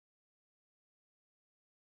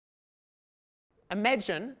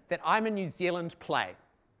Imagine that I'm a New Zealand play.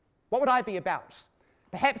 What would I be about?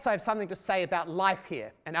 Perhaps I have something to say about life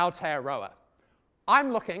here in Aotearoa.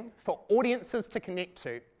 I'm looking for audiences to connect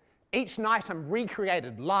to. Each night I'm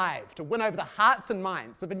recreated live to win over the hearts and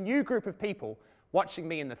minds of a new group of people watching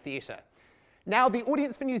me in the theatre. Now, the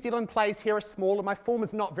audience for New Zealand plays here are small and my form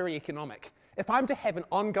is not very economic. If I'm to have an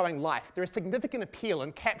ongoing life, there is significant appeal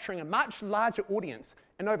in capturing a much larger audience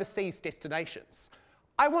in overseas destinations.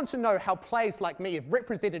 I want to know how plays like me have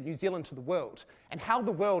represented New Zealand to the world and how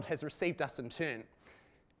the world has received us in turn.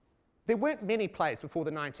 There weren't many plays before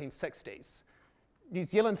the 1960s. New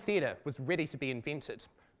Zealand theatre was ready to be invented.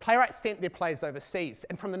 Playwrights sent their plays overseas,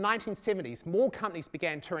 and from the 1970s, more companies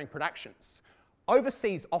began touring productions.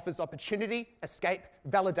 Overseas offers opportunity, escape,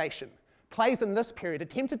 validation. Plays in this period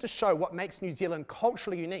attempted to show what makes New Zealand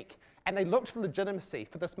culturally unique, and they looked for legitimacy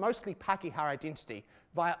for this mostly Pākehā identity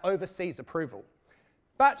via overseas approval.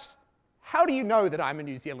 But how do you know that I'm a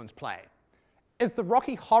New Zealand play? Is the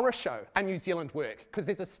Rocky Horror Show a New Zealand work because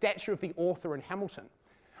there's a statue of the author in Hamilton?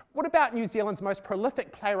 What about New Zealand's most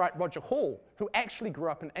prolific playwright Roger Hall, who actually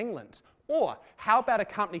grew up in England? Or how about a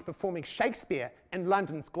company performing Shakespeare in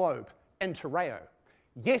London's Globe, in Te Reo?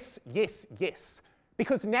 Yes, yes, yes.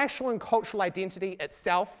 Because national and cultural identity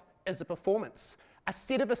itself is a performance, a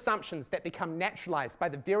set of assumptions that become naturalized by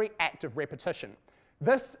the very act of repetition.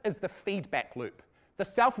 This is the feedback loop, the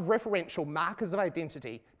self-referential markers of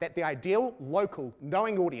identity that the ideal, local,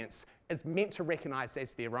 knowing audience is meant to recognize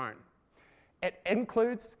as their own. It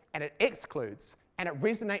includes and it excludes, and it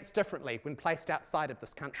resonates differently when placed outside of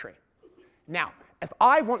this country. Now, if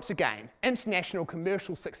I want to gain international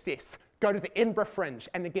commercial success, go to the Edinburgh Fringe,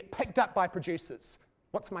 and then get picked up by producers,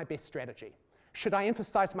 what's my best strategy? Should I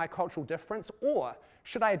emphasize my cultural difference, or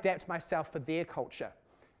should I adapt myself for their culture?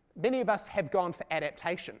 Many of us have gone for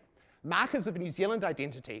adaptation. Markers of New Zealand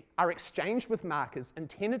identity are exchanged with markers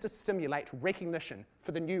intended to stimulate recognition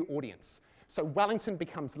for the new audience. So Wellington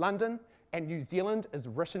becomes London, and New Zealand is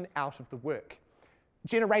written out of the work.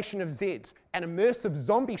 Generation of Z, an immersive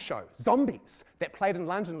zombie show, Zombies, that played in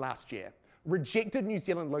London last year, rejected New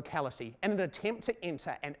Zealand locality in an attempt to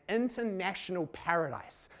enter an international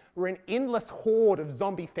paradise where an endless horde of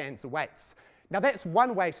zombie fans awaits. Now that's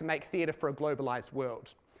one way to make theatre for a globalised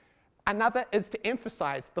world. Another is to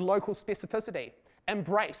emphasise the local specificity,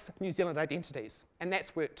 embrace New Zealand identities, and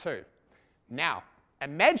that's worked too. Now,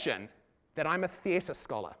 imagine that I'm a theatre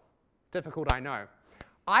scholar. Difficult, I know.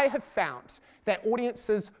 I have found that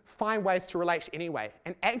audiences find ways to relate anyway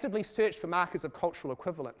and actively search for markers of cultural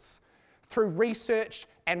equivalence. Through research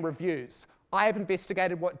and reviews, I have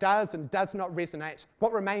investigated what does and does not resonate,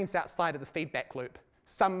 what remains outside of the feedback loop.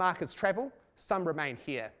 Some markers travel, some remain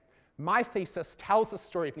here. My thesis tells the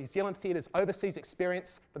story of New Zealand theatre's overseas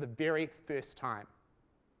experience for the very first time.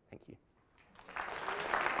 Thank you.